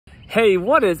Hey,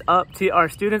 what is up, TR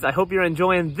students? I hope you're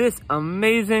enjoying this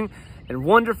amazing and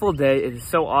wonderful day. It is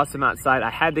so awesome outside. I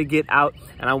had to get out,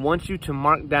 and I want you to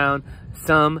mark down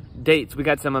some dates. We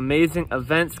got some amazing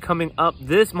events coming up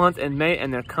this month in May,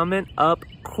 and they're coming up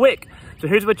quick. So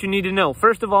here's what you need to know.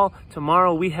 First of all,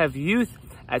 tomorrow we have youth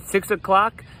at 6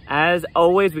 o'clock. As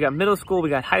always, we got middle school, we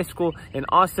got high school, an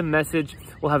awesome message.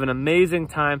 We'll have an amazing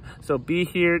time. So be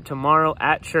here tomorrow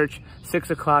at church, 6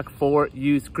 o'clock for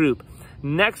youth group.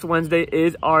 Next Wednesday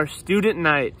is our student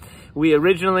night. We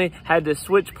originally had to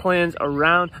switch plans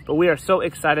around, but we are so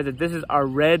excited that this is our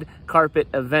red carpet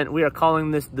event. We are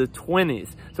calling this the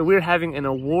 20s. So we're having an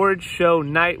award show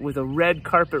night with a red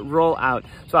carpet rollout.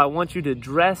 So I want you to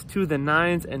dress to the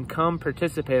nines and come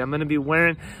participate. I'm gonna be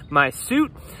wearing my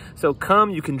suit. So come,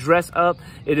 you can dress up.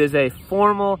 It is a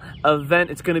formal event.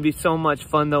 It's gonna be so much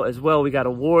fun though as well. We got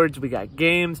awards, we got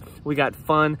games, we got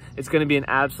fun. It's gonna be an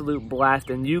absolute blast,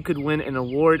 and you could win an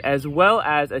award as well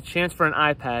as a chance for an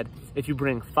iPad if you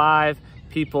bring 5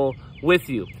 people with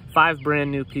you, 5 brand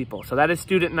new people. So that is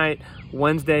student night,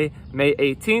 Wednesday, May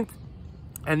 18th.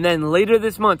 And then later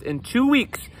this month, in 2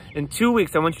 weeks,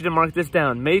 I want you to mark this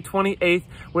down, May 28th,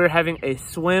 we're having a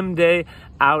swim day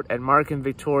out at Mark and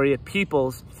Victoria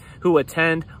Peoples who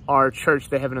attend our church.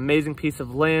 They have an amazing piece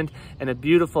of land and a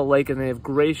beautiful lake, and they have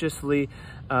graciously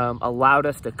allowed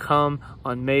us to come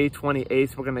on May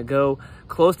 28th. We're gonna go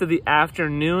close to the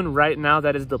afternoon. Right now,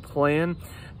 that is the plan.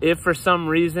 If for some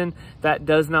reason that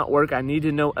does not work, I need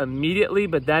to know immediately,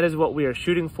 but that is what we are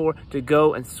shooting for, to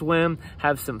go and swim,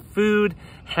 have some food,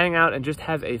 hang out, and just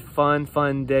have a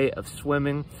fun day of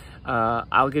swimming.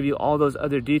 I'll give you all those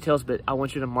other details, but I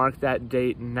want you to mark that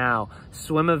date now.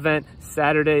 Swim event,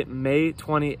 Saturday, May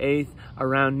 28th,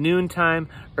 around noontime,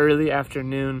 early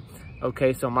afternoon.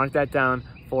 Okay, so mark that down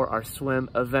for our swim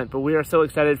event. But we are so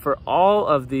excited for all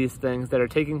of these things that are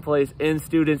taking place in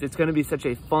students. It's gonna be such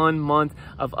a fun month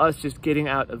of us just getting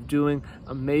out of doing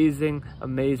amazing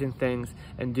things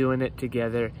and doing it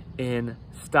together in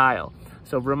style.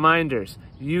 So reminders,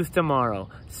 youth tomorrow,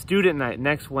 student night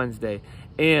next Wednesday,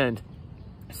 and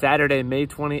Saturday, May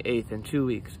 28th, in 2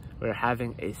 weeks, we're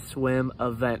having a swim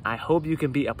event. I hope you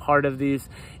can be a part of these.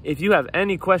 If you have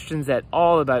any questions at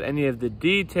all about any of the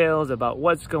details, about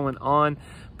what's going on,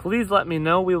 please let me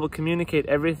know. We will communicate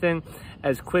everything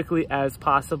as quickly as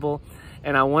possible.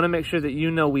 And I want to make sure that you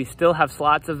know we still have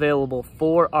slots available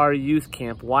for our youth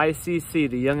camp, YCC,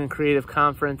 the Young and Creative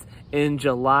Conference in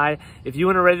July. If you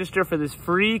want to register for this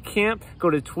free camp,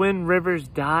 go to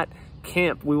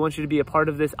twinrivers.camp. We want you to be a part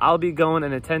of this. I'll be going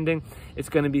and attending. It's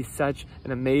going to be such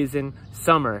an amazing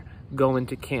summer going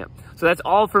to camp. So that's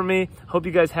all for me. Hope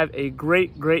you guys have a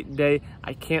great day.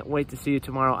 I can't wait to see you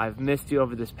tomorrow. I've missed you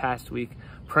over this past week,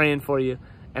 praying for you,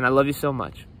 and I love you so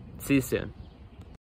much. See you soon.